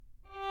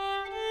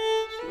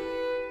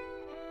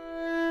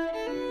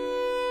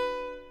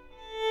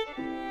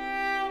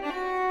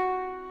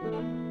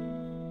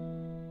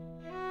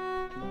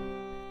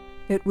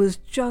It was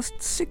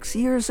just 6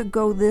 years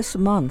ago this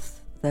month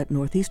that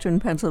northeastern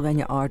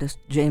Pennsylvania artist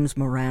James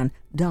Moran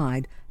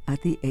died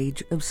at the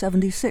age of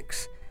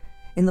 76.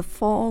 In the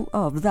fall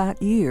of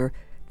that year,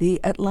 The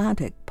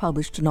Atlantic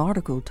published an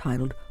article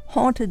titled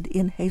 "Haunted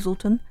in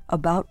Hazleton"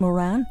 about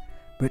Moran,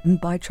 written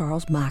by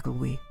Charles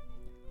McElwee.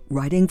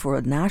 Writing for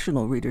a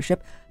national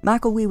readership,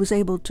 McElwee was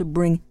able to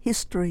bring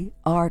history,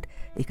 art,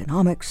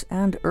 economics,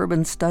 and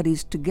urban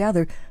studies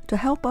together to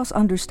help us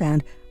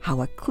understand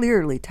how a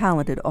clearly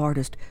talented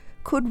artist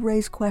could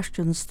raise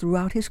questions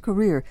throughout his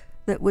career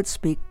that would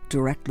speak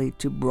directly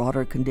to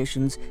broader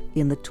conditions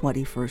in the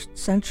 21st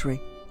century.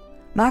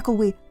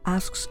 McElwee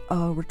asks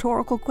a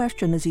rhetorical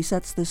question as he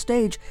sets the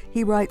stage.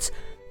 He writes,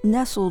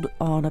 "Nestled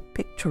on a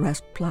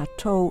picturesque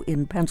plateau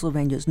in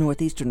Pennsylvania's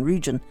northeastern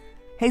region,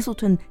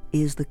 Hazleton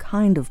is the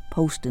kind of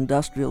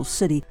post-industrial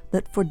city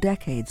that for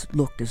decades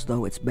looked as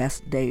though its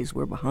best days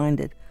were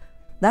behind it.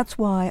 That's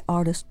why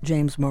artist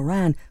James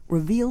Moran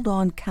revealed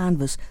on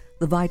canvas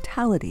the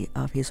vitality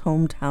of his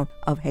hometown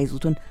of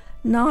Hazleton,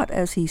 not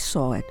as he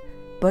saw it,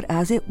 but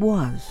as it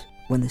was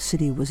when the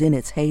city was in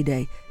its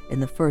heyday in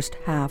the first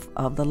half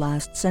of the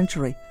last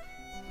century."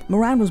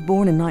 Moran was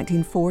born in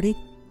 1940,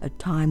 a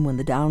time when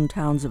the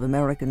downtowns of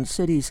American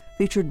cities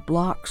featured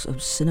blocks of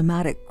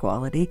cinematic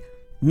quality,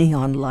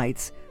 neon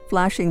lights,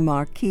 flashing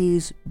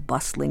marquees,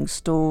 bustling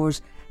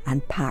stores,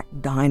 and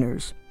packed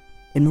diners.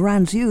 In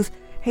Moran's youth,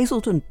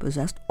 Hazleton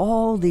possessed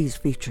all these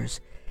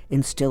features,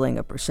 instilling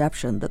a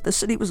perception that the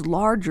city was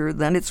larger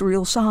than its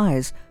real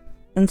size.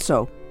 And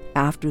so,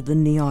 after the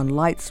neon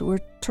lights were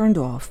turned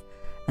off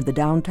and the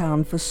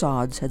downtown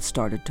facades had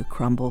started to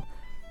crumble,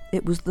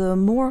 it was the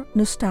more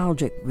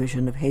nostalgic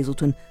vision of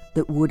Hazleton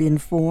that would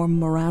inform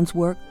Moran's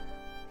work.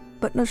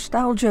 But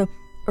nostalgia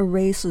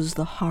erases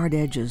the hard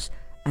edges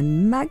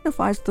and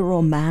magnifies the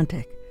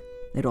romantic.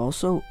 It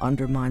also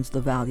undermines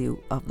the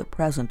value of the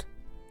present.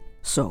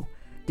 So,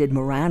 did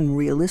Moran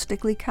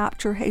realistically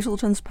capture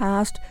Hazleton's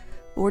past,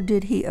 or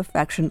did he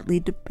affectionately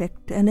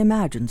depict an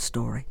imagined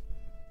story?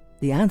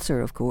 The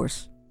answer, of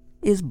course,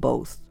 is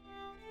both.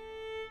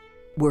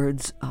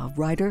 Words of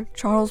writer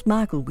Charles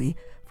McElwee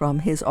from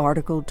his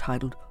article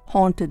titled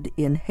 "Haunted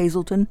in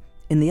Hazleton"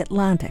 in The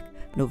Atlantic,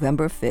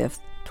 November 5th,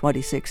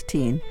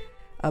 2016,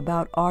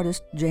 about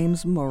artist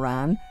James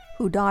Moran,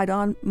 who died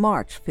on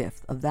March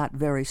 5th of that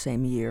very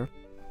same year.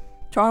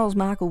 Charles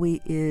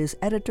McElwee is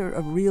editor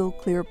of Real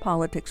Clear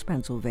Politics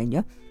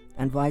Pennsylvania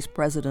and vice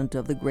president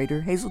of the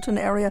Greater Hazleton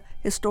Area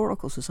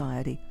Historical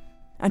Society.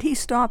 And he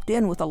stopped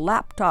in with a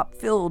laptop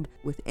filled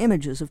with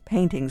images of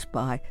paintings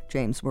by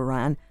James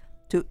Moran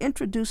to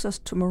introduce us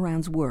to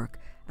Moran's work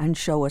and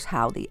show us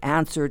how the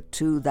answer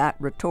to that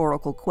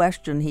rhetorical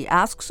question he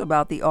asks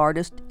about the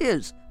artist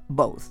is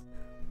both.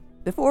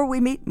 Before we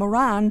meet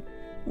Moran,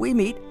 we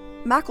meet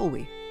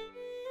McElwee.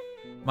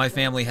 My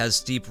family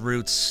has deep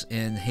roots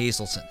in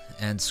Hazleton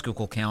and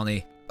Schuylkill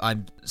County.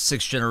 I'm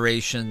sixth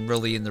generation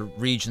really in the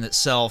region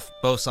itself.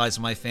 Both sides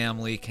of my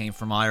family came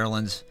from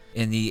Ireland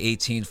in the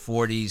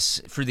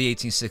 1840s through the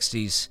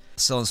 1860s,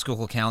 still in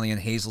Schuylkill County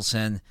and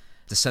Hazleton.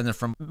 Descended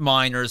from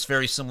miners,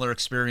 very similar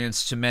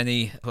experience to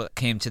many who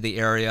came to the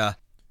area.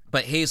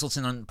 But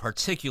Hazleton in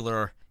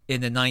particular, in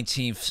the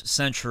 19th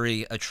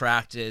century,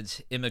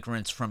 attracted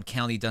immigrants from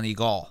County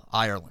Donegal,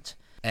 Ireland.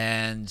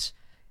 And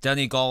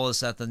Donegal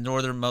is at the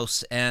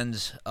northernmost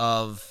end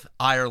of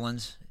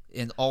Ireland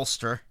in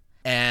Ulster.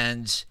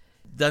 And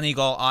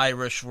Donegal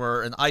Irish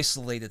were an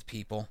isolated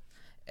people.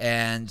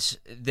 And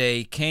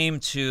they came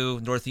to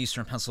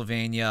northeastern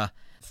Pennsylvania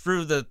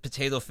through the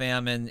potato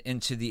famine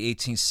into the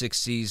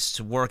 1860s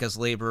to work as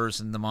laborers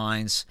in the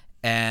mines.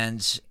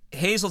 And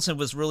Hazleton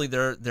was really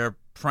their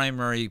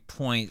primary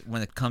point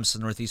when it comes to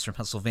northeastern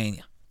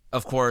Pennsylvania.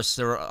 Of course,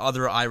 there were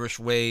other Irish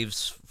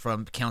waves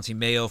from County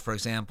Mayo, for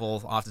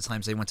example.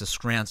 Oftentimes they went to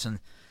Scranton.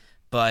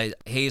 But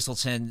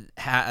Hazleton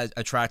had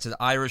attracted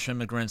Irish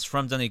immigrants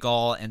from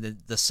Donegal, and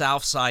the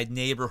South Side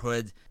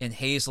neighborhood in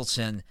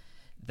Hazleton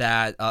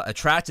that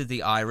attracted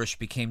the Irish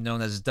became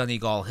known as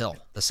Donegal Hill.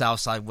 The South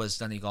Side was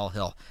Donegal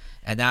Hill.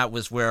 And that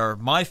was where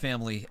my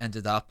family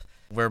ended up,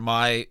 where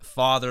my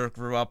father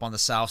grew up on the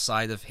south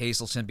side of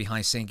Hazleton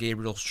behind St.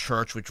 Gabriel's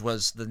Church, which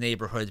was the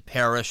neighborhood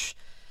parish.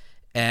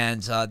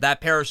 And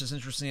that parish is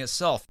interesting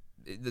itself.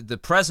 The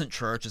present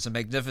church is a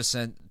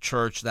magnificent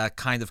church that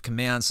kind of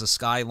commands the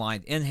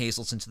skyline in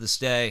Hazleton to this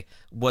day,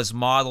 was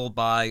modeled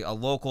by a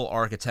local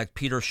architect,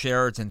 Peter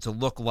Sheridan, to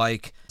look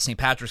like St.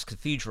 Patrick's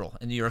Cathedral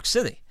in New York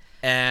City.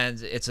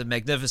 And it's a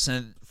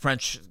magnificent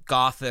French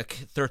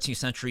Gothic 13th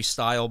century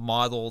style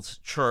modeled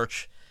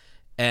church.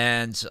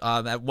 And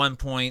at one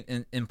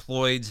point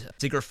employed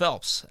Digger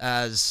Phelps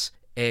as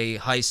a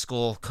high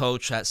school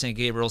coach at St.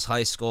 Gabriel's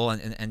High School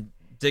and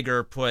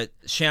Digger put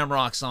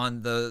shamrocks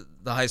on the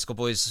high school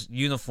boys'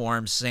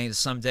 uniforms, saying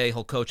someday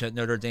he'll coach at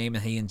Notre Dame,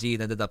 and he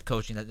indeed ended up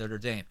coaching at Notre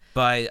Dame.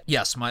 But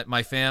yes,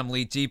 my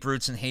family, deep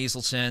roots in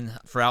Hazleton,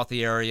 throughout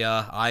the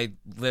area. I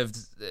lived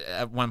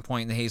at one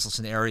point in the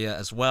Hazleton area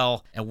as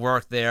well and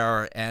worked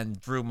there,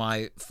 and through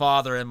my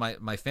father and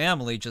my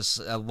family, just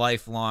a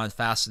lifelong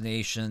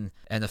fascination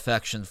and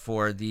affection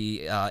for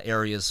the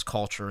area's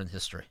culture and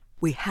history.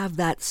 We have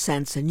that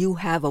sense, and you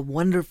have a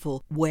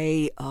wonderful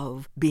way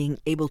of being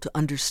able to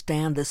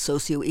understand the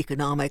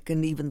socioeconomic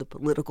and even the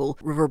political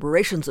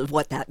reverberations of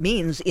what that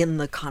means in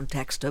the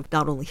context of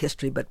not only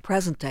history but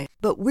present day.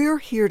 But we're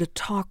here to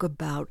talk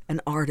about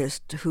an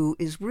artist who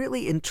is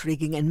really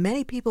intriguing and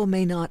many people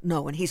may not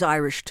know, and he's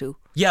Irish too.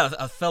 Yeah,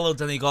 a fellow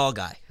Donegal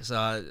guy,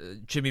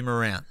 Jimmy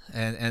Moran.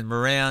 And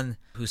Moran,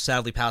 who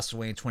sadly passed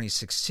away in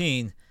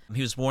 2016,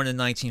 he was born in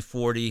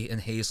 1940 in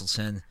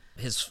Hazleton.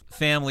 His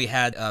family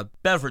had a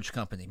beverage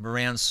company,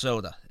 Moran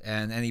Soda,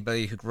 and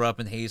anybody who grew up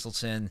in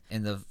Hazleton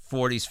in the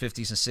 40s,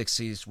 50s, and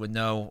 60s would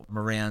know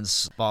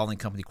Moran's bottling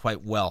company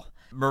quite well.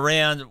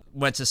 Moran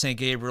went to St.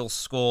 Gabriel's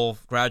School,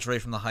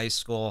 graduated from the high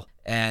school,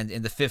 and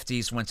in the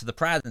 50s went to the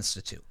Pratt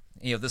Institute.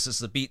 This is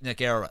the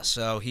beatnik era,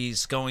 so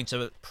he's going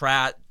to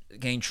Pratt,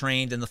 getting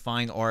trained in the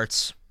fine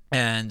arts.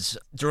 And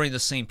during the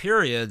same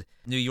period,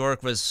 New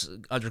York was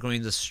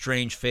undergoing this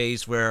strange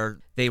phase where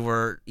they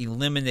were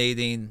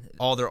eliminating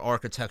all their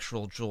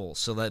architectural jewels,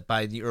 so that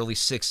by the early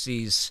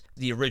 60s,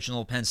 the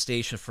original Penn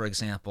Station, for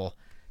example,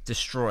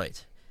 destroyed.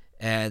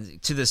 And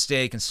to this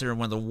day, considered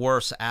one of the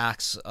worst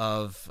acts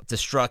of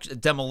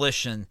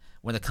demolition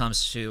when it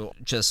comes to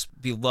just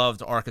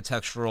beloved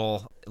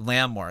architectural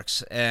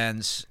landmarks.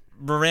 And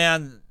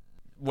Moran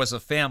was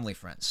a family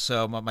friend.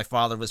 So my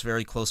father was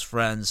very close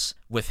friends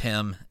with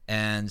him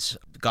and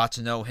got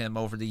to know him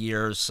over the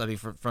years. I mean,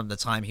 from the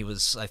time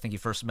I think he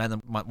first met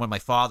him when my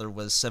father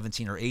was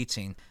 17 or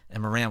 18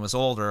 and Moran was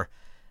older,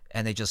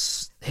 and they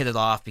just hit it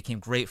off, became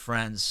great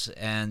friends.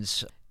 And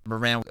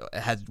Moran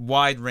had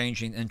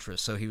wide-ranging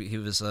interests. So he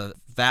was a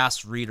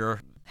vast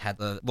reader, had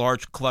a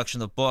large collection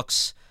of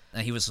books,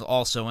 and he was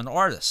also an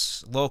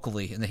artist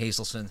locally in the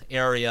Hazleton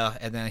area,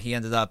 and then he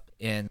ended up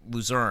in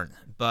Luzerne.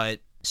 But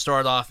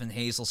started off in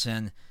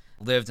Hazleton,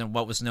 lived in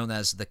what was known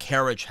as the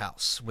Carriage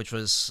House, which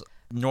was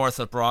north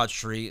of Broad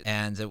Street,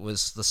 and it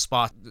was the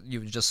spot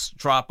you would just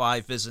drop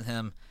by, visit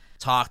him,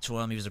 talk to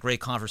him. He was a great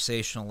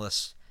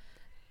conversationalist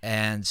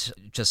and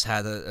just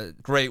had a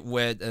great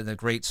wit and a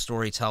great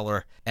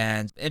storyteller.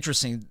 And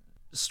interesting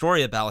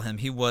story about him,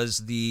 he was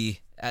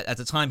at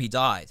the time he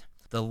died,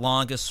 the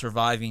longest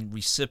surviving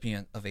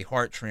recipient of a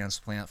heart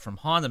transplant from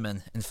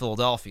Hahnemann in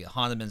Philadelphia.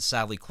 Hahnemann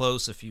sadly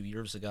closed a few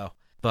years ago.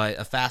 But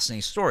a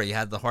fascinating story. He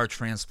had the heart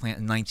transplant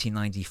in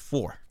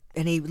 1994.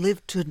 And he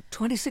lived to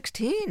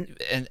 2016.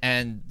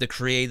 And the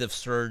creative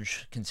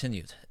surge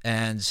continued.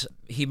 And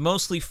he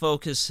mostly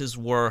focused his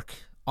work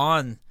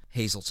on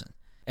Hazleton.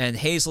 And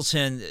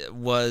Hazleton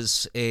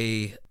was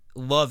a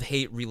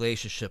love-hate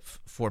relationship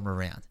for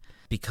Moran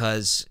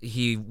because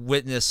he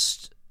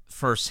witnessed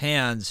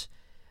firsthand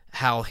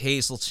how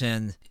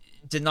Hazleton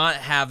did not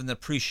have an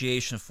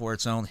appreciation for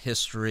its own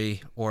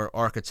history or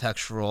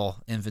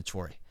architectural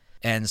inventory.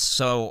 And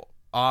so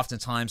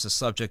oftentimes the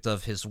subject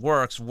of his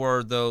works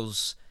were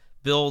those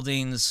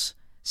buildings,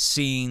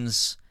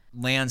 scenes,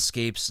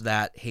 landscapes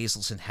that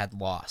Hazleton had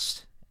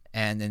lost.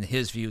 And in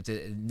his view,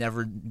 it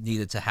never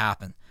needed to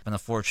happen. But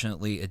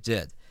unfortunately, it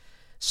did.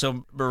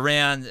 So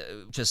Moran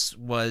just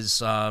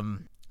was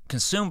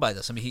consumed by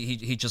this. I mean,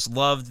 he just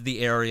loved the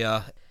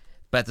area,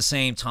 but at the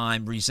same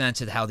time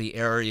resented how the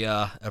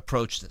area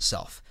approached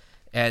itself.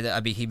 And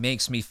I mean, he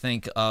makes me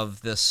think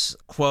of this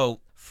quote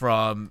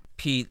from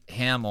Pete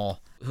Hamill,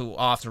 who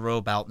often wrote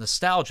about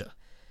nostalgia.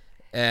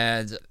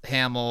 And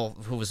Hamill,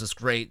 who was this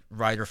great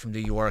writer from New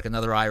York,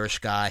 another Irish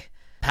guy,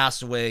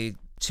 passed away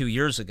 2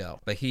 years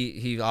ago. But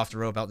he often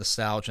wrote about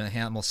nostalgia, and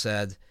Hamill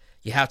said,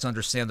 you have to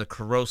understand the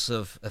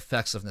corrosive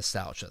effects of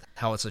nostalgia,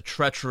 how it's a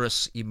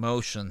treacherous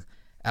emotion,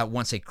 at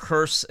once a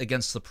curse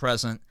against the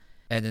present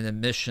and an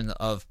admission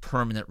of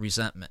permanent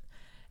resentment.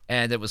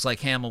 And it was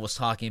like Hamill was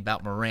talking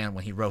about Moran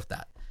when he wrote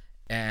that.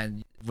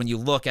 And when you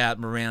look at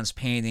Moran's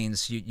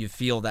paintings, you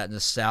feel that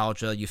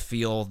nostalgia, you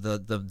feel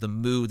the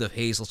mood of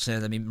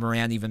Hazleton. I mean,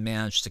 Moran even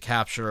managed to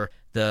capture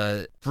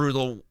the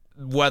brutal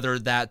weather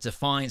that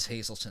defines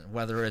Hazleton,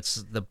 whether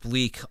it's the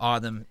bleak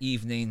autumn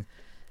evening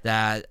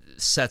that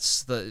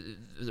sets the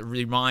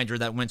reminder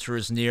that winter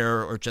is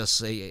near, or just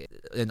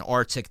an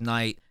Arctic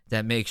night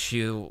that makes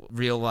you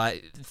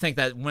think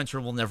that winter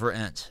will never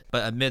end.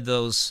 But amid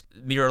those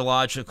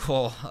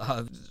meteorological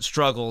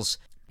struggles,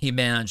 he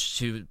managed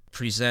to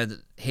present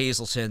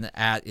Hazleton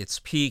at its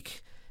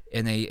peak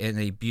in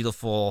a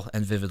beautiful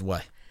and vivid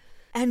way.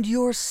 And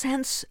your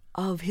sense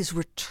of his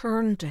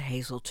return to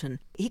Hazleton,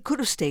 he could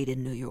have stayed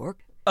in New York.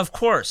 Of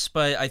course,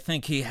 but I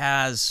think he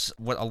has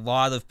what a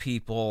lot of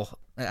people,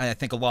 I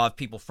think a lot of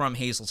people from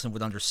Hazleton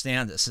would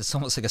understand this. It's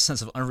almost like a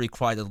sense of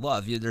unrequited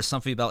love. There's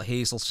something about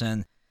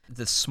Hazleton,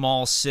 the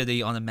small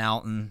city on a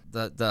mountain,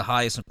 the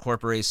highest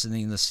incorporated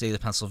city in the state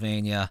of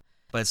Pennsylvania.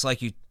 But it's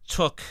like you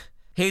took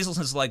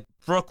Hazleton's like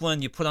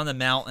Brooklyn, you put on a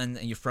mountain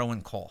and you throw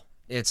in coal.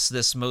 It's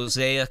this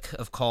mosaic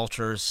of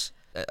cultures,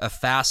 a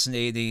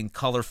fascinating,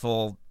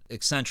 colorful,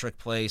 eccentric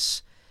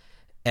place.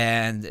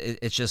 And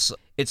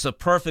it's a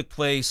perfect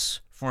place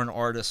for an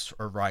artist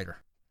or writer.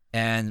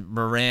 And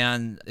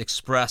Moran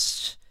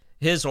expressed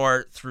his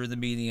art through the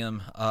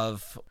medium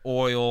of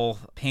oil,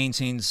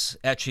 paintings,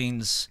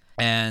 etchings,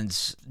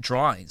 and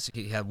drawings.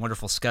 He had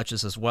wonderful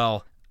sketches as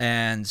well.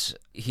 And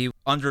he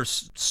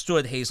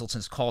understood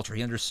Hazleton's culture.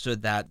 He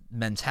understood that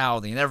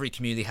mentality. And every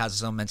community has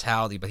its own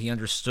mentality, but he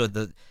understood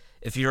that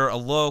if you're a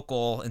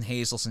local in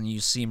Hazleton, you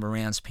see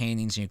Moran's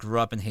paintings, and you grew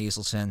up in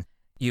Hazleton,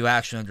 you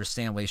actually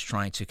understand what he's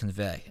trying to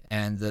convey.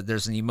 And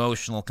there's an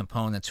emotional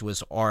component to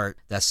his art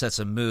that sets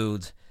a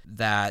mood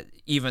that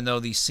even though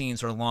these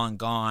scenes are long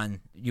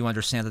gone, you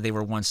understand that they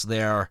were once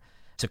there.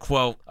 To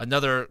quote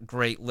another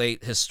great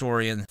late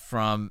historian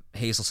from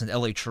Hazleton,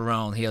 L.A.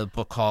 Cherone, he had a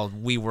book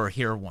called We Were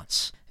Here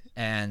Once.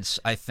 And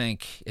I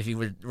think if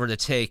you were to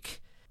take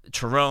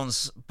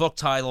Cherone's book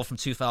title from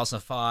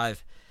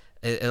 2005,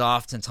 it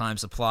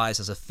oftentimes applies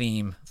as a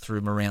theme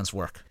through Moran's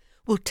work.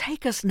 Well,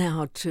 take us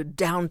now to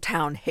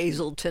downtown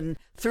Hazleton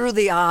through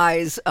the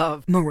eyes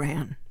of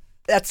Moran.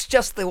 That's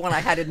just the one I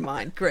had in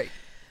mind. Great.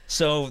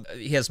 So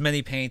he has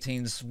many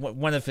paintings.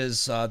 One of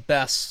his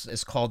best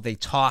is called They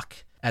Talk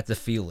at the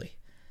Feely.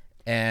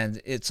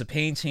 And it's a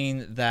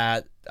painting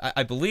that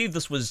I believe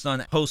this was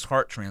done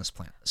post-heart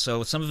transplant.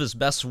 So some of his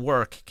best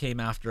work came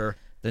after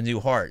the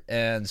new heart.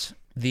 And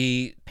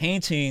the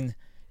painting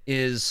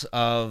is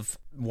of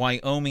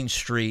Wyoming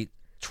Street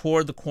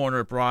toward the corner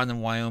of Broad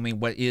and Wyoming,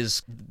 what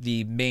is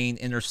the main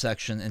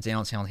intersection in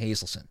downtown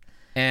Hazleton.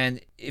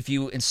 And if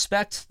you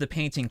inspect the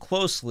painting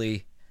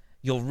closely,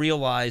 you'll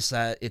realize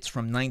that it's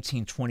from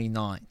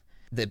 1929.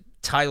 The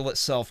title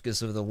itself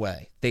gives it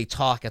away. They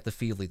Talk at the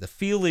Feely. The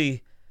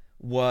Feely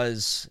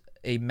was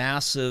a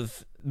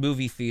massive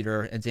movie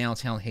theater in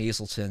downtown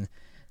Hazleton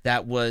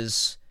that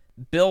was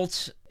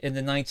built in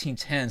the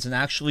 1910s and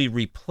actually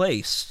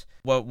replaced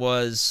what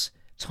was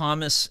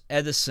Thomas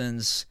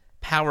Edison's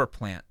power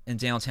plant in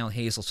downtown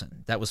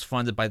Hazleton that was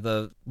funded by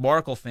the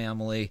Markle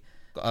family,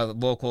 a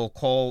local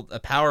a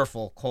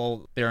powerful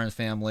coal baron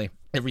family.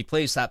 It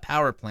replaced that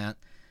power plant,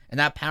 and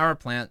that power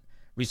plant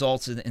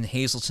resulted in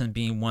Hazleton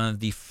being one of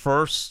the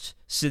first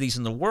cities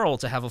in the world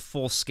to have a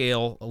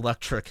full-scale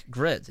electric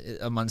grid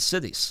among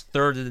cities,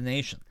 third in the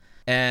nation.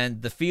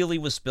 And the Feely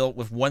was built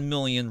with 1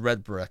 million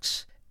red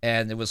bricks,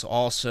 and it was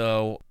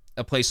also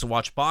a place to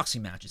watch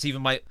boxing matches.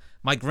 Even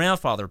my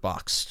grandfather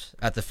boxed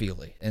at the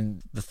Feely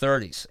in the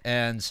 30s.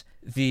 And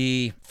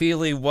the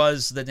Feely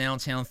was the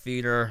downtown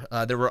theater.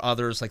 There were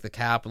others like the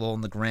Capitol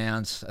and the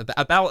Grand.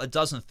 About a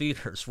dozen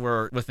theaters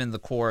were within the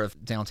core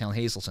of downtown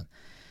Hazleton.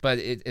 But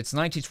it's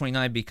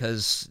 1929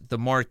 because the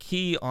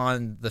marquee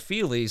on the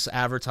Feely's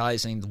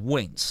advertising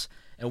Wings.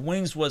 And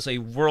Wings was a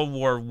World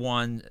War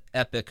I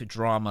epic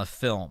drama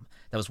film.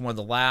 That was one of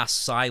the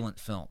last silent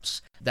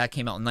films. That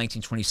came out in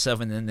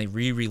 1927, and then they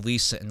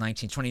re-released it in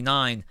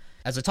 1929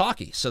 as a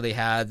talkie. So they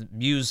had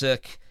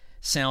music,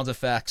 sound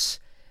effects,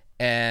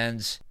 and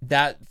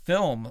that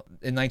film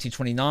in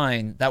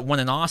 1929, that won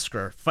an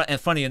Oscar. And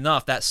funny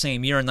enough, that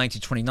same year in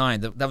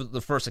 1929, that was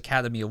the first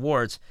Academy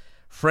Awards,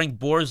 Frank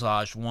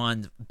Borzage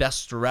won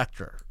Best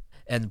Director.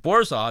 And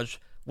Borzage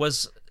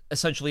was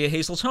essentially a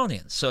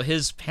Hazletonian. So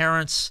his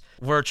parents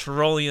were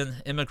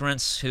Tyrolean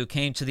immigrants who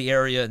came to the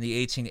area in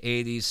the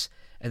 1880s,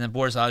 and then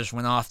Borzage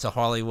went off to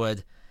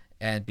Hollywood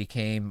and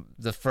became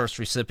the first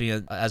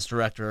recipient as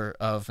director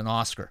of an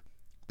Oscar.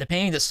 The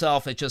painting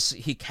itself,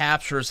 he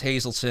captures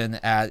Hazleton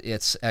at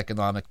its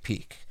economic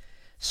peak.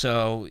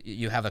 So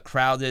you have a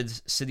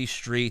crowded city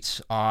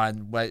street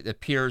on what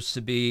appears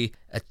to be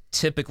a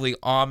typically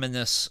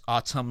ominous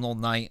autumnal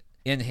night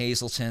in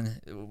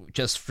Hazleton,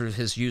 just for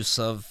his use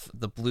of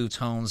the blue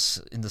tones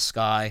in the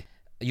sky.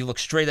 You look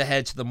straight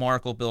ahead to the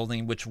Markle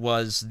building, which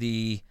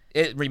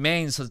it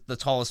remains the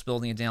tallest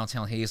building in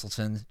downtown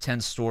Hazleton, 10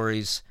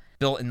 stories,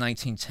 built in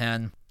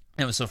 1910.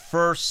 It was the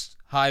first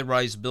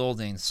high-rise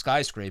building,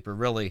 skyscraper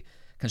really,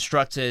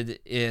 constructed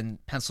in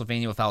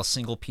Pennsylvania without a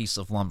single piece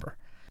of lumber.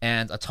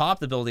 And atop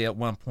the building at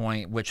one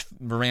point, which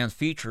Moran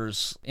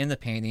features in the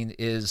painting,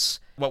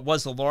 is what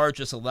was the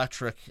largest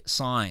electric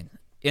sign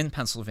in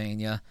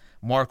Pennsylvania,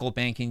 Markle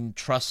Banking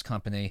Trust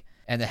Company,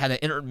 and it had an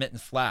intermittent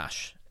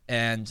flash.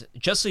 And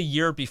just a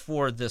year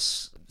before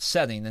this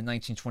setting, in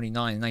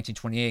 1929 and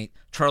 1928,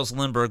 Charles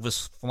Lindbergh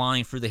was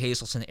flying through the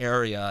Hazleton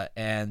area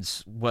and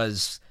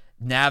was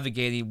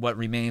navigating what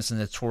remains the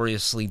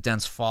notoriously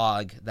dense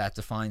fog that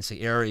defines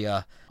the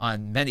area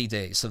on many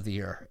days of the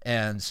year.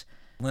 And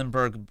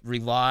Lindbergh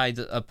relied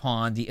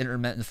upon the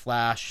intermittent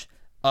flash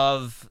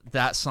of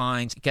that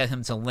sign to get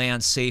him to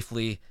land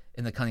safely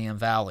in the Cunningham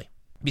Valley.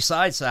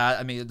 Besides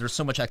that, there's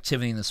so much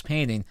activity in this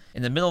painting.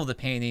 In the middle of the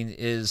painting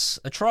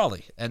is a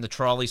trolley, and the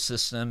trolley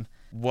system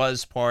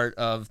was part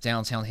of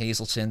downtown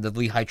Hazleton, the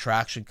Lehigh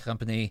Traction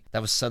Company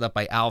that was set up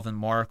by Alvin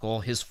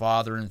Markle. His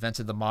father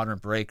invented the modern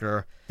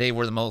breaker. They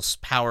were the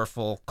most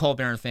powerful coal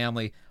baron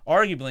family,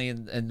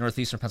 arguably in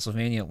northeastern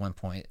Pennsylvania at one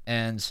point.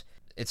 And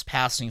It's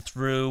passing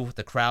through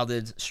the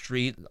crowded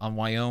street on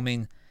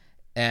Wyoming,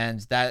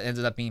 and that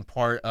ended up being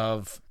part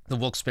of the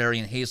Wilkes-Barre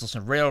and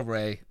Hazleton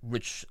Railway,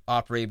 which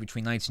operated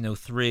between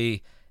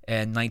 1903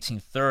 and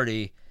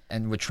 1930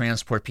 and would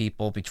transport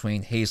people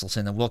between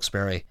Hazleton and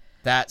Wilkes-Barre.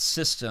 That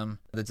system,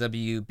 the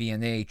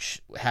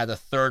WB&H, had a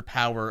third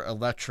power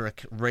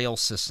electric rail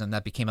system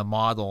that became a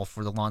model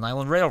for the Long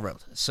Island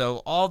Railroad.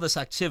 So all this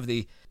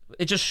activity,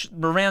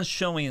 Moran's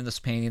showing in this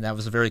painting that it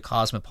was a very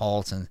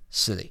cosmopolitan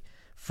city,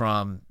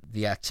 from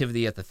the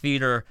activity at the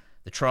theater,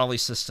 the trolley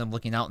system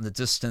looking out in the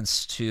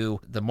distance, to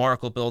the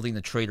Markle building,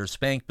 the Traders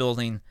Bank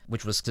building,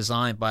 which was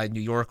designed by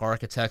New York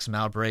architects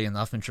Mowbray and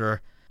Uffinger,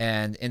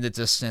 and in the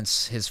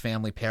distance, his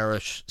family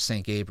parish,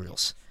 St.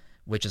 Gabriel's,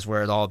 which is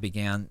where it all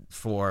began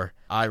for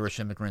Irish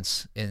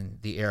immigrants in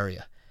the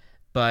area.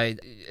 But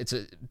it's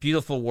a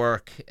beautiful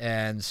work,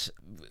 and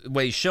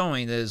what he's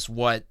showing is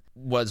what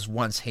was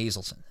once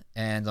Hazleton.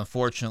 And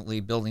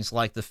unfortunately, buildings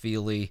like the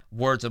Feely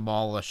were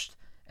demolished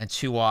and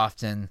too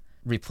often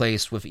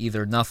replaced with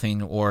either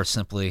nothing or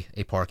simply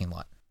a parking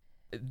lot.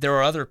 There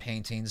are other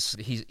paintings.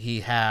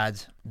 He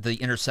had the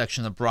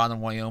intersection of Broad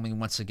and Wyoming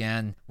once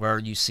again, where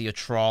you see a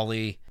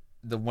trolley.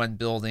 The one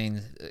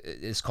building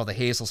is called the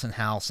Hazleton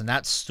House, and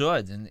that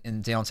stood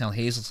in downtown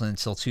Hazleton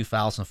until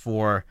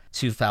 2004,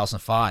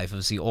 2005. It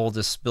was the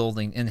oldest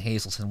building in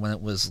Hazleton when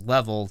it was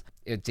leveled.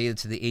 It dated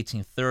to the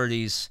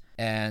 1830s,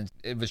 and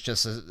it was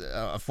just,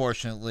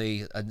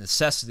 unfortunately, a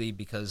necessity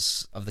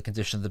because of the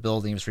condition of the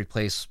building. It was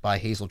replaced by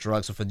Hazel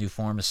Drugs with a new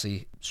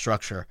pharmacy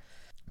structure.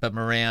 But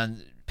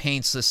Moran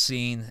paints this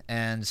scene,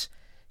 and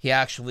he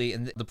actually,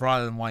 in the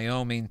Broad and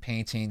Wyoming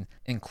painting,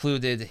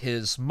 included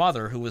his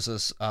mother, who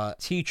was a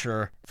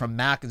teacher from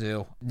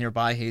McAdoo,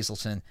 nearby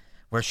Hazleton,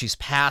 where she's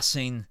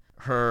passing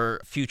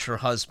her future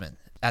husband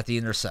at the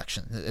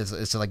intersection.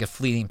 It's like a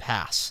fleeting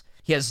pass.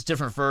 He has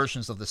different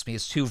versions of this. He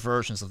has two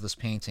versions of this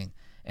painting.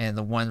 And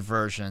the one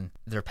version,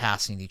 they're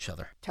passing each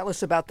other. Tell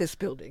us about this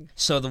building.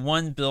 So the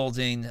one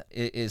building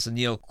is a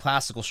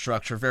neoclassical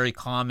structure, very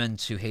common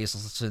to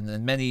Hazleton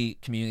and many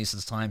communities at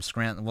the time,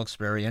 Scranton,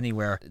 Wilkes-Barre,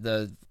 anywhere,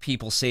 the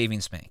People's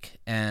Savings Bank.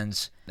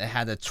 And it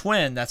had a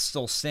twin that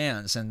still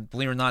stands. And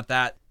believe it or not,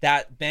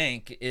 that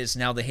bank is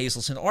now the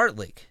Hazleton Art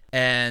League.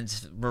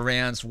 And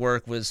Moran's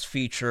work was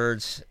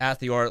featured at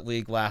the Art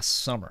League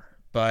last summer.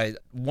 But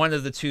one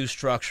of the two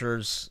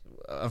structures,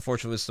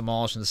 unfortunately, was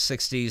demolished in the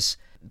 60s.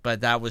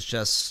 But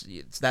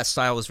that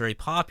style was very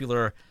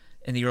popular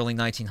in the early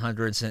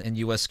 1900s in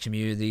U.S.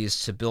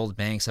 communities, to build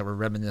banks that were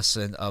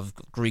reminiscent of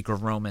Greek or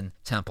Roman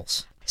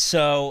temples.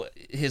 So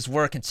his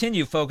work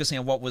continued focusing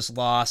on what was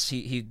lost.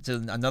 He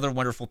did another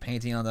wonderful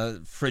painting on a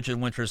frigid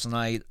winter's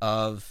night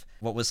of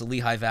what was the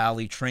Lehigh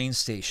Valley train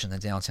station in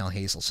downtown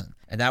Hazleton.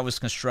 And that was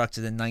constructed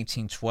in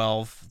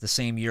 1912, the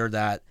same year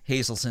that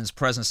Hazleton's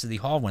present City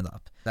Hall went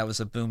up. That was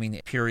a booming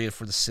period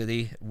for the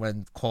city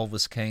when coal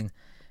was king.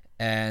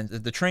 And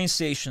the train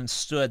station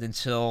stood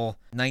until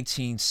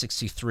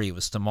 1963. It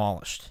was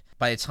demolished.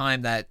 By the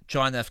time that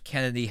John F.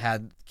 Kennedy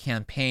had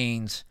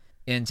campaigned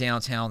in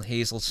downtown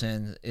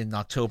Hazleton in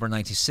October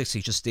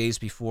 1960, just days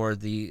before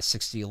the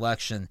 60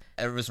 election,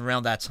 it was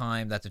around that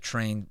time that the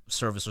train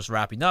service was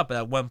wrapping up. But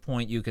at one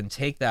point, you can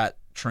take that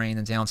train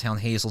in downtown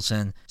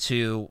Hazleton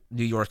to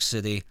New York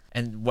City.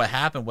 And what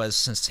happened was,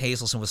 since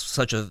Hazleton was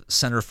such a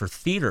center for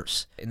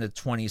theaters in the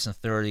 20s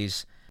and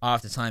 30s,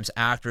 oftentimes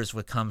actors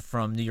would come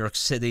from New York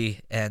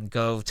City and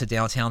go to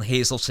downtown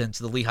Hazleton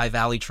to the Lehigh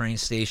Valley train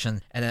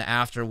station, and then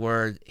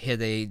afterward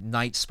hit a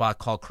night spot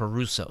called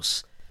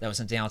Caruso's that was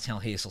in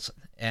downtown Hazleton.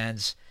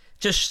 And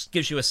just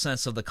gives you a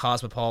sense of the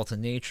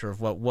cosmopolitan nature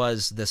of what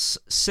was this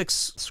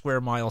 6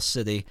 square mile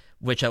city,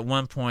 which at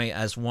one point,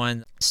 as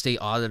one state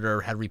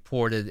auditor had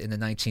reported in the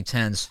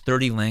 1910s,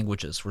 30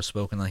 languages were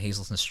spoken on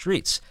Hazleton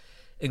streets,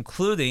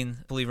 including,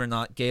 believe it or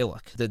not,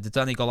 Gaelic. The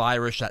Donegal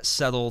Irish that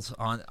settled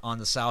on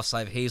the south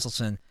side of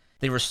Hazleton,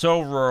 they were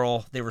so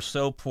rural, they were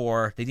so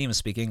poor, they didn't even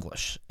speak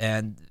English.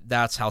 And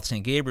that's how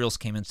St. Gabriel's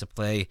came into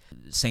play.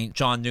 St.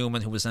 John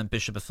Newman, who was then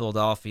Bishop of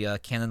Philadelphia,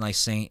 canonized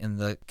saint in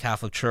the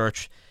Catholic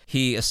Church,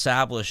 he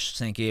established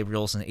St.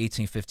 Gabriel's in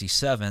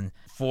 1857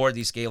 for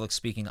these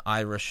Gaelic-speaking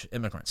Irish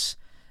immigrants.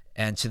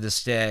 And to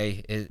this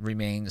day, it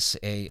remains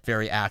a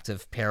very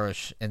active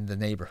parish in the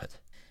neighborhood.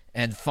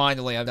 And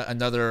finally,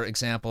 another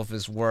example of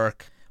his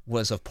work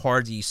was of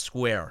Pardee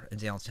Square in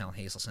downtown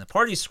Hazleton.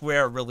 Pardee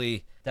Square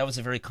really, that was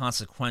a very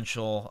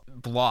consequential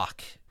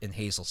block in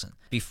Hazleton.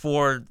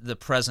 Before the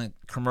present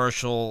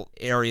commercial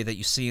area that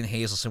you see in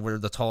Hazleton, where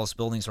the tallest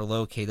buildings are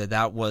located,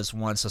 that was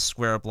once a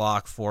square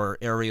block for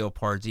Aereo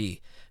Pardee,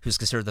 who's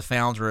considered the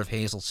founder of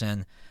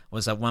Hazleton,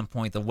 was at one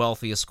point the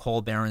wealthiest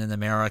coal baron in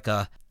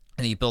America,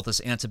 and he built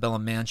this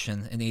antebellum mansion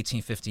in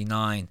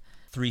 1859,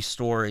 3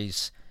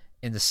 stories,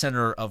 in the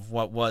center of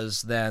what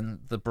was then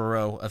the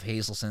borough of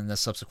Hazleton, and then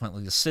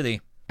subsequently the city.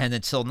 And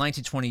until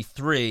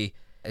 1923,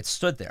 it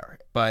stood there.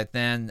 But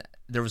then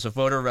there was a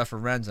voter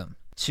referendum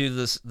to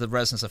the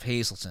residents of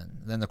Hazleton.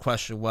 Then the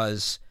question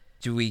was,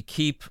 do we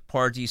keep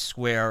Pardee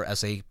Square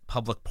as a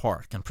public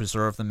park and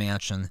preserve the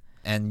mansion,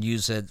 and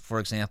use it, for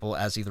example,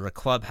 as either a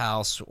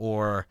clubhouse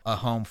or a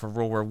home for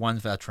World War I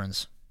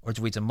veterans? Or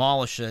do we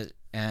demolish it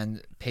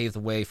and pave the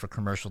way for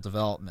commercial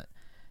development?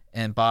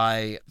 And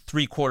by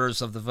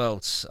 3/4 of the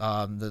votes,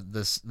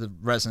 the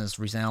residents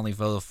resoundingly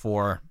voted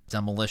for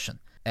demolition.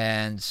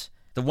 And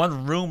the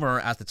one rumor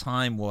at the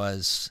time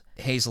was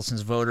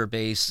Hazleton's voter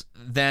base,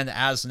 then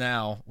as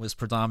now, was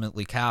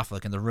predominantly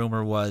Catholic. And the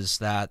rumor was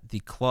that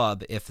the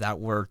club, if that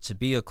were to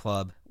be a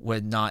club,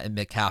 would not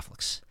admit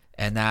Catholics.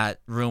 And that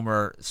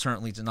rumor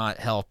certainly did not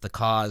help the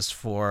cause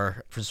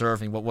for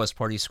preserving what was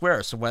Pardee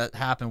Square. So what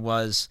happened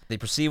was they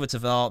proceeded with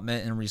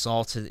development and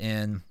resulted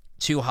in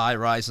 2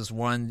 high-rises,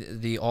 one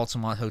the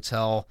Altamont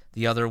Hotel,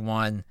 the other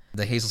one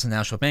the Hazleton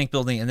National Bank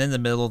building, and in the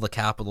middle the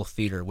Capitol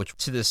Theater, which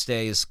to this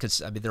day is,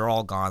 they're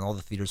all gone, all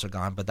the theaters are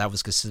gone, but that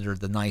was considered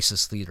the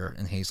nicest theater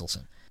in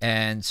Hazleton.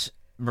 And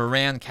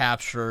Moran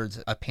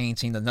captured a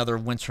painting, Another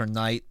Winter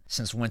Night,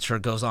 since winter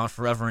goes on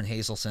forever in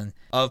Hazleton,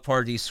 of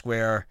Pardee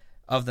Square,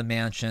 of the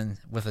mansion,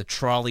 with a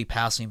trolley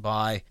passing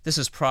by. This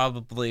is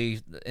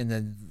probably in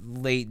the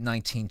late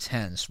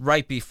 1910s,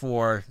 right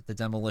before the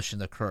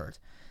demolition occurred.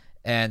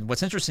 And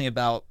what's interesting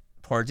about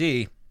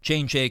Pardee,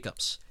 Jane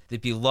Jacobs, the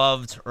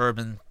beloved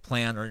urban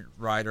planner,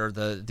 writer,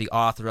 the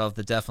author of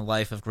The Death and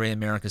Life of Great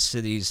American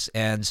Cities,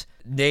 and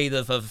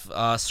native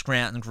of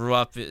Scranton, grew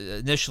up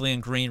initially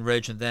in Green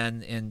Ridge and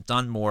then in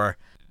Dunmore.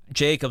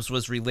 Jacobs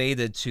was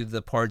related to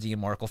the Pardee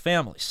and Markle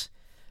families.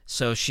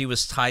 So she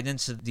was tied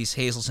into these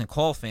Hazleton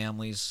Cole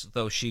families,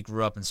 though she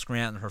grew up in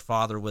Scranton. Her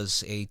father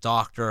was a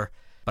doctor,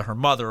 but her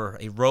mother,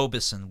 a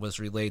Robeson, was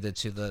related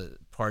to the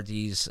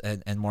Pardees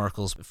and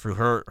Markles through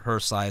her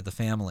side of the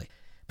family.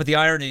 But the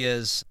irony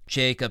is,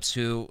 Jacobs,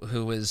 who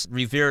is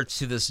revered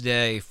to this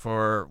day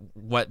for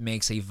what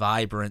makes a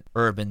vibrant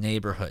urban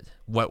neighborhood,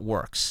 what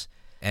works,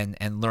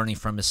 and learning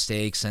from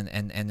mistakes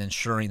and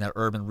ensuring that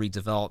urban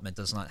redevelopment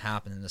does not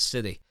happen in the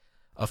city.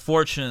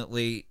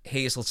 Unfortunately,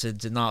 Hazleton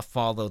did not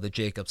follow the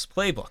Jacobs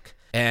playbook,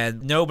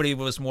 and nobody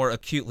was more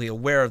acutely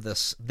aware of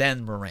this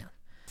than Moran.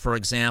 For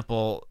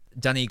example,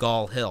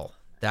 Donegal Hill,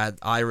 that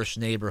Irish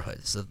neighborhood,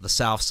 the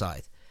South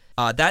Side,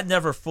 that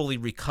never fully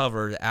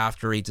recovered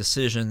after a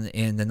decision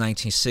in the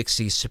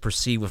 1960s to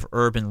proceed with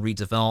urban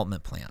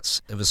redevelopment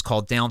plans. It was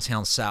called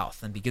Downtown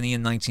South, and beginning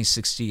in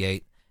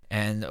 1968,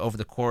 and over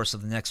the course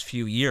of the next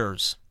few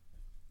years,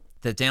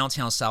 the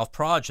Downtown South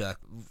project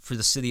for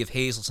the city of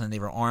Hazleton, they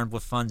were armed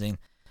with funding.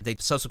 They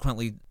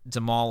subsequently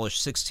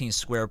demolished 16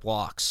 square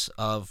blocks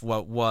of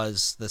what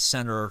was the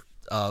center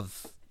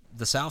of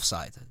the South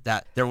Side.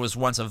 That there was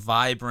once a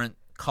vibrant,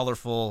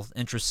 colorful,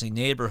 interesting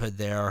neighborhood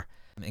there,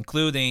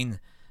 including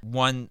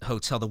one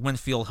hotel, the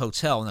Winfield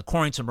Hotel. And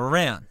according to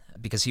Moran,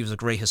 because he was a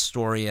great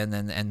historian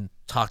and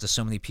talked to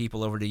so many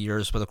people over the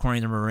years, but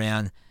according to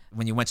Moran,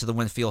 when you went to the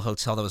Winfield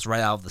Hotel, that was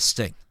right out of The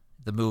Sting,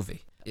 the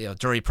movie.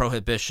 During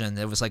Prohibition,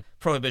 it was like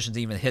Prohibition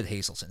didn't even hit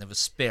Hazleton. It was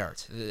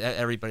spared.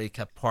 Everybody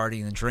kept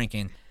partying and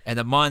drinking. And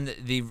among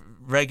the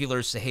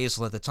regulars to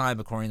Hazleton at the time,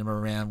 according to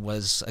Moran,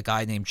 was a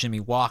guy named Jimmy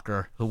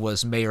Walker, who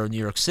was mayor of New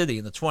York City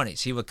in the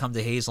 1920s. He would come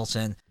to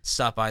Hazleton,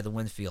 stop by the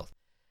Winfield.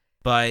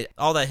 But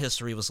all that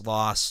history was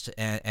lost,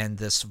 and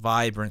this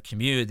vibrant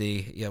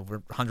community,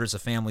 where hundreds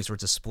of families were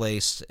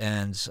displaced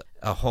and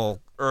a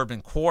whole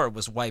urban core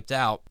was wiped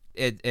out,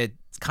 it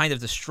kind of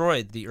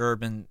destroyed the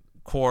urban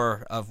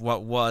core of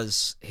what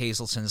was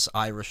Hazleton's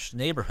Irish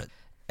neighborhood.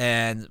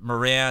 And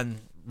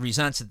Moran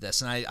resented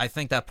this, and I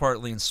think that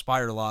partly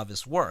inspired a lot of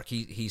his work.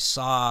 He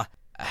saw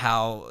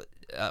how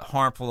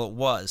harmful it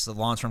was, the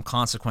long-term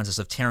consequences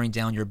of tearing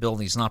down your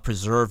buildings, not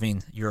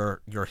preserving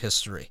your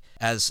history.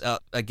 As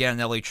again,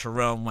 L.A.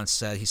 Cherone once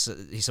said, he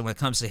said when it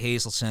comes to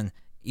Hazleton,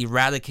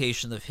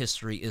 eradication of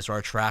history is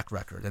our track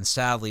record, and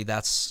sadly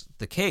that's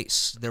the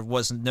case. There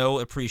was no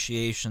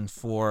appreciation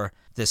for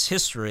this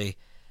history,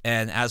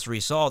 and as a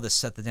result, it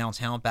set the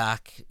downtown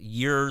back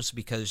years,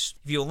 because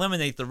if you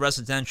eliminate the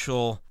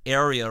residential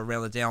area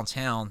around the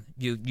downtown,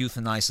 you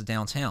euthanize the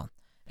downtown.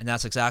 And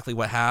that's exactly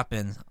what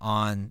happened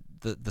on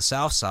the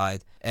South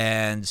Side,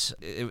 and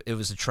it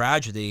was a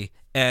tragedy.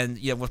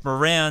 And with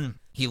Moran,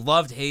 he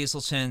loved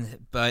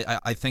Hazleton, but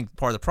I think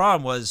part of the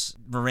problem was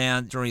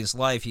Moran, during his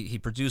life, he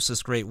produced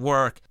this great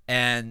work,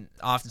 and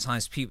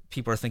oftentimes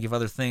people are thinking of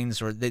other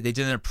things, or they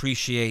didn't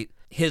appreciate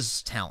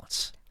his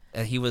talents.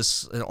 And he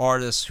was an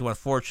artist who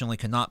unfortunately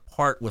could not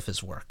part with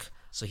his work.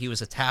 So he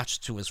was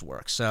attached to his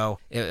work. So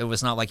it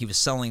was not like he was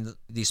selling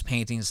these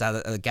paintings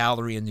at a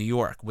gallery in New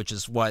York, which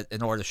is what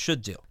an artist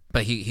should do.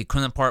 But he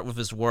couldn't part with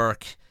his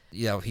work.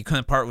 He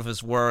couldn't part with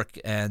his work,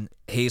 and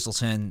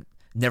Hazleton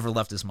never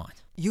left his mind.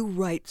 You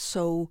write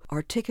so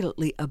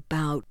articulately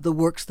about the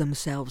works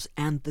themselves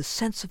and the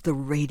sense of the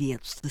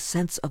radiance, the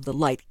sense of the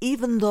light.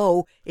 Even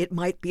though it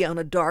might be on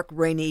a dark,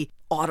 rainy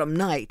autumn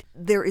night,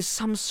 there is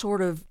some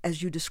sort of,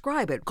 as you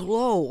describe it,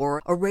 glow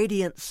or a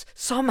radiance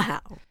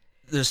somehow.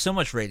 There's so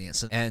much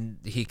radiance, and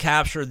he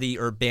captured the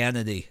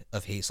urbanity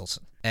of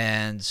Hazleton.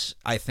 And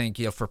I think,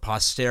 for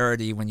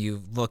posterity, when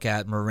you look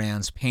at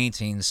Moran's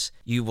paintings,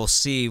 you will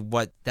see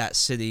what that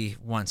city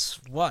once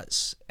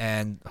was.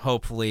 And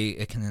hopefully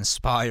it can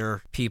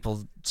inspire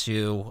people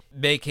to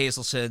make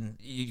Hazleton.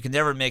 You can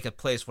never make a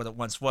place what it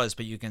once was,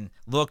 but you can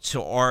look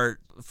to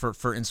art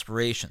for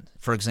inspiration.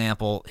 For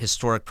example,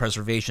 historic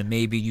preservation.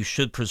 Maybe you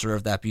should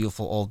preserve that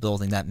beautiful old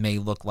building that may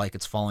look like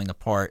it's falling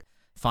apart.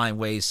 Find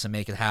ways to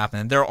make it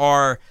happen. There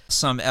are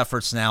some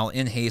efforts now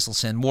in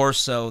Hazleton, more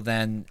so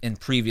than in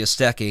previous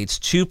decades,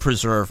 to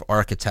preserve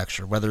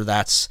architecture, whether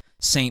that's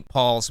St.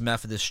 Paul's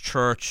Methodist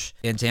Church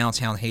in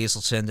downtown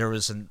Hazleton. There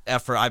was an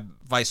effort. I'm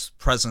vice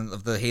president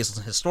of the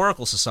Hazleton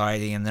Historical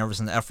Society, and there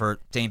was an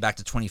effort dating back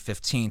to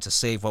 2015 to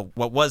save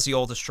what was the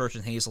oldest church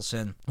in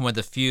Hazleton, one of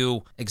the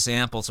few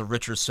examples of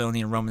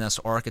Richardsonian Romanesque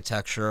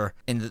architecture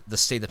in the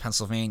state of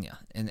Pennsylvania,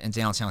 in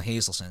downtown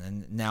Hazleton.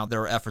 And now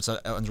there are efforts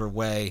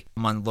underway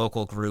among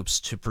local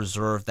groups to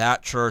preserve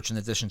that church in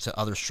addition to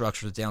other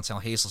structures of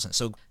downtown Hazleton.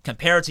 So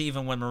compared to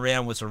even when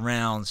Moran was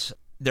around,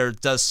 there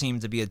does seem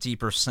to be a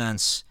deeper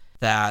sense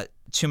that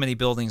too many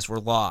buildings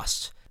were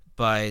lost,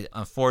 but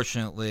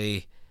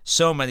unfortunately,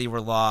 so many were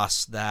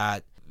lost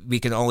that we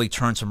can only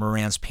turn to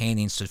Moran's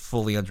paintings to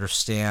fully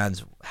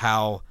understand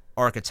how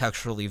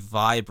architecturally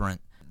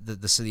vibrant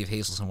the city of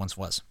Hazleton once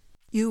was.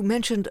 You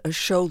mentioned a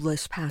show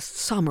this past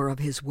summer of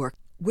his work.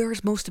 Where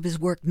is most of his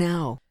work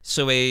now?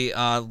 So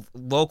a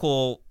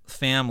local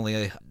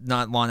family,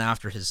 not long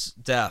after his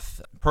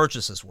death,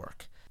 purchased his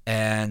work,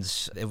 and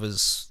it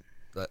was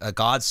a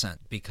godsend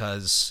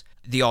because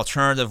the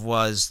alternative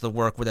was the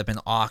work would have been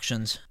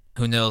auctioned.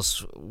 Who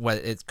knows what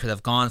it could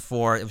have gone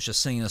for? It was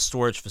just sitting in a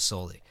storage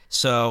facility.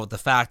 So the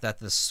fact that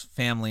this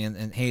family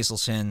in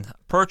Hazleton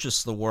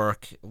purchased the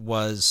work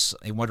was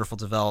a wonderful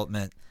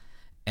development,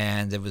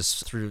 and it was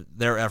through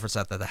their efforts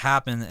that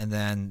happened, and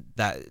then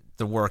that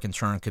the work in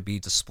turn could be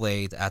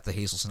displayed at the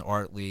Hazleton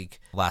Art League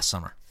last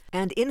summer.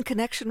 And in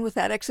connection with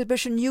that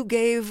exhibition, you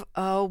gave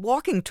a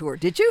walking tour,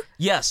 did you?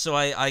 Yes, so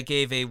I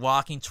gave a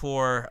walking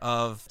tour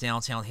of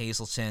downtown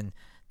Hazleton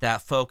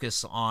that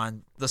focus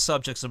on the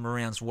subjects of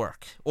Moran's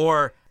work,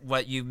 or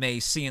what you may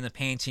see in the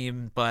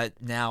painting, but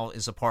now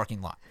is a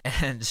parking lot.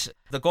 And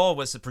the goal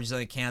was to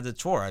present a candid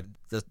tour,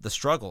 the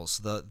struggles,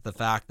 the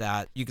fact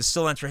that you can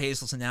still enter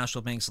Hazleton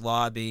National Bank's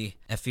lobby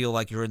and feel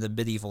like you're in the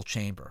medieval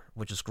chamber,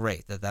 which is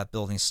great, that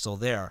building's still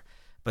there.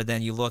 But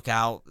then you look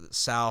out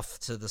south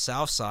to the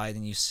south side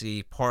and you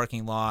see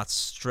parking lots,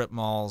 strip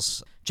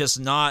malls, just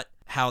not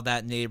how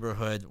that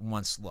neighborhood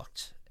once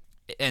looked.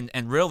 And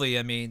really,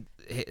 I mean,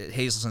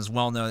 Hazleton's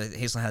well known that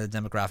Hazleton had a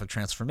demographic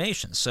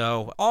transformation.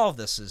 So all of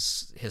this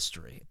is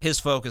history. His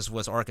focus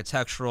was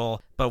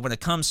architectural, but when it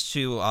comes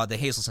to the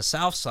Hazleton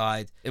South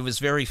Side, it was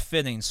very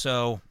fitting.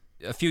 So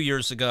a few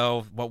years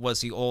ago, what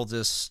was the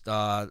oldest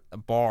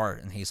bar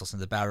in Hazleton,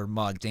 the Battered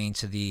Mug, dating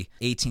to the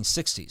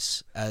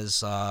 1860s,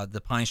 as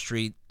the Pine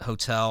Street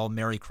Hotel,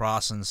 Mary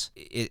Crossan's,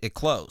 it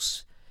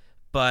closed.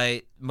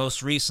 But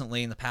most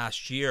recently, in the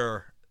past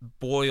year,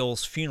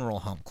 Boyle's Funeral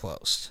Home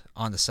closed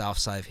on the south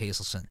side of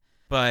Hazleton.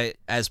 But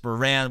as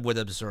Moran would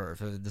observe,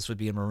 this would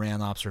be a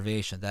Moran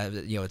observation, that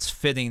it's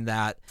fitting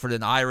that for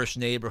an Irish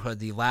neighborhood,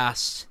 the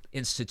last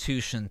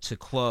institution to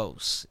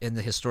close in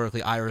the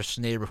historically Irish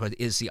neighborhood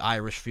is the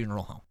Irish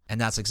Funeral Home. And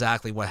that's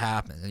exactly what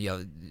happened.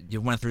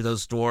 You went through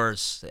those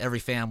doors, every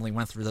family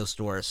went through those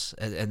doors,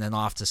 and then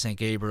off to St.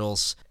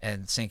 Gabriel's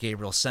and St.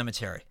 Gabriel's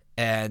Cemetery.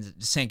 And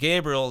St.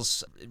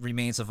 Gabriel's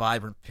remains a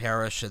vibrant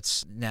parish.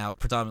 It's now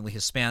predominantly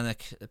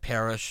Hispanic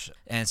parish.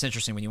 And it's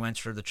interesting, when you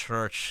enter the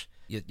church,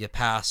 you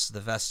pass the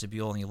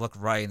vestibule and you look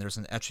right, and there's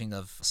an etching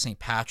of St.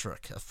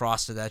 Patrick, a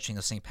frosted etching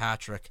of St.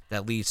 Patrick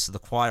that leads to the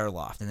choir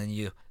loft. And then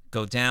you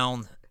go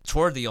down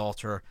toward the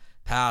altar,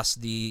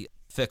 past the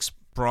fixed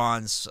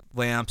bronze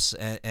lamps,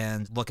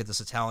 and look at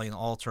this Italian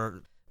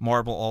altar,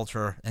 marble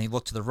altar, and you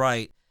look to the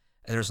right,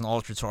 and there's an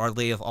altar to Our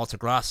Lady of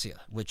Altagracia,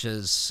 which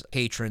is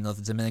patron of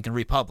the Dominican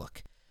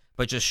Republic.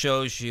 But just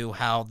shows you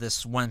how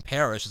this one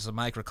parish is a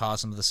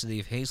microcosm of the city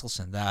of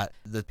Hazleton, that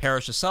the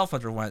parish itself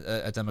underwent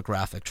a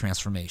demographic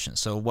transformation.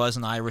 So it was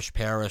an Irish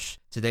parish.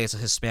 Today it's a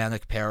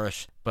Hispanic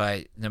parish,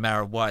 but no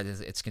matter what,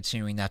 it's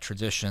continuing that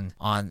tradition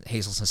on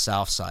Hazleton's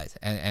south side.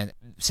 And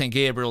St.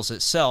 Gabriel's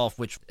itself,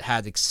 which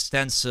had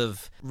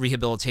extensive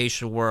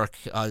rehabilitation work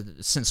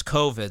since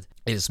COVID,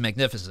 is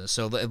magnificent.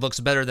 So it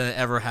looks better than it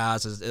ever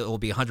has. It will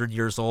be 100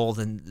 years old,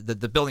 and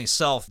the building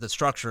itself, the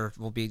structure,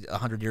 will be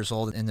 100 years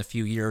old in a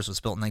few years. It was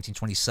built in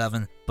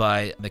 1927,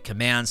 but it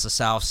commands the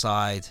south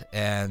side,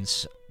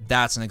 and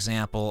that's an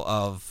example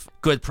of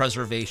good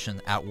preservation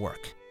at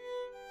work.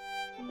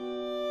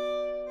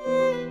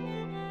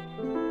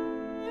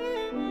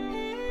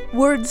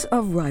 Words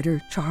of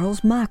writer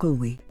Charles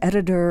McElwee,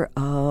 editor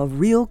of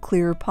Real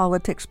Clear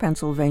Politics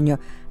Pennsylvania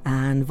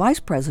and vice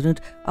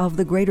president of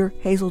the Greater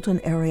Hazleton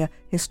Area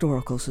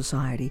Historical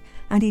Society.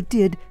 And he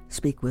did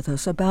speak with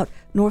us about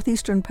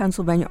northeastern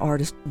Pennsylvania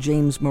artist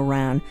James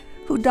Moran,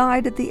 who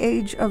died at the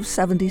age of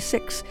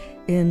 76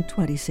 in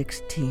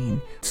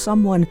 2016.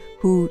 Someone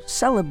who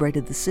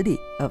celebrated the city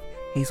of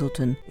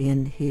Hazleton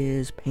in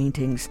his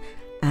paintings.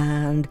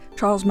 And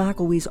Charles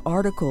McElwee's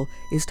article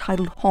is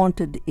titled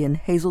Haunted in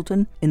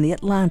Hazleton in the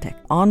Atlantic,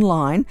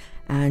 online,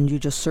 and you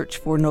just search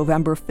for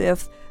November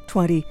 5th,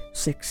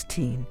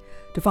 2016.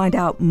 To find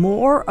out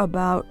more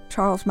about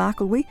Charles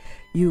McElwee,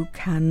 you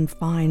can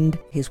find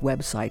his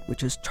website,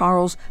 which is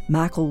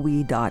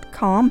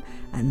charlesmcelwee.com,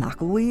 and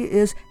McElwee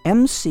is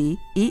M-C-E-L-W-E-E,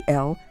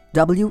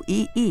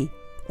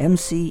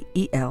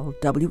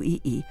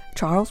 M-C-E-L-W-E-E,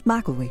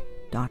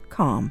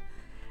 charlesmcelwee.com.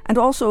 And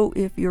also,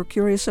 if you're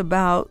curious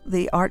about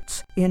the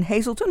arts in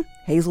Hazleton,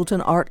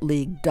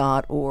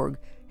 hazletonartleague.org,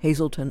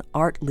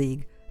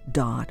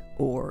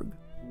 hazletonartleague.org.